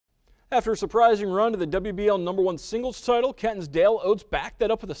After a surprising run to the WBL #1 singles title, Kenton's Dale Oates backed that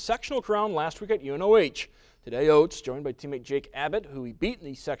up with a sectional crown last week at UNOH. Today, Oates, joined by teammate Jake Abbott, who he beat in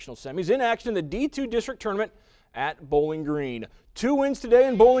the sectional semis, in action in the D2 district tournament at Bowling Green. 2 wins today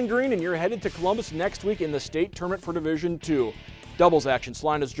in Bowling Green, and you're headed to Columbus next week in the state tournament for Division II. Doubles action,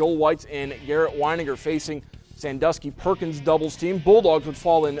 Celina's Joel Whites and Garrett Weininger facing Sandusky Perkins doubles team. Bulldogs would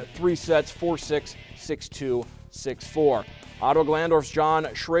fall in 3 sets, 4-6, 6-2, 6-4. Ottawa-Glandorf's John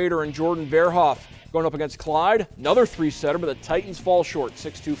Schrader and Jordan Verhoff going up against Clyde. Another 3-setter, but the Titans fall short,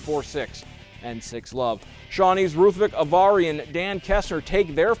 6-2, 4-6, and 6-love. Shawnee's Ruthvik Avari and Dan Kessner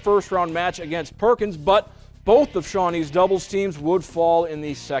take their first-round match against Perkins, but both of Shawnee's doubles teams would fall in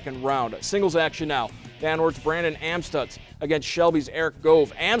the second round. Singles action now. Danworth's Brandon Amstutz against Shelby's Eric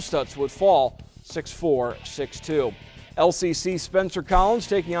Gove. Amstutz would fall 6-4, 6-2. LCC Spencer Collins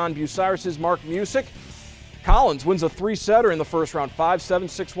taking on Bucyrus's Mark Music. Collins wins a 3-setter in the first round, 5-7,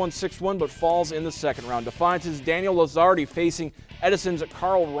 6-1, 6-1, but falls in the second round. Defiance's Daniel Lazardi facing Edison's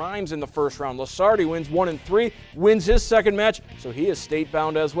Carl Rhimes in the first round. Lazardi wins 1-3, wins his second match, so he is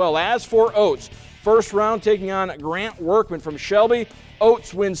state-bound as well. As for Oates, first round taking on Grant Workman from Shelby.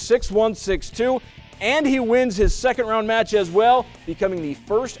 Oates wins 6-1, 6-2, and he wins his second round match as well, becoming the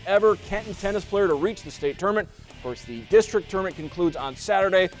first ever Kenton tennis player to reach the state tournament. Of course, the district tournament concludes on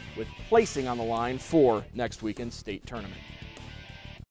Saturday with placing on the line for next weekend's state tournament.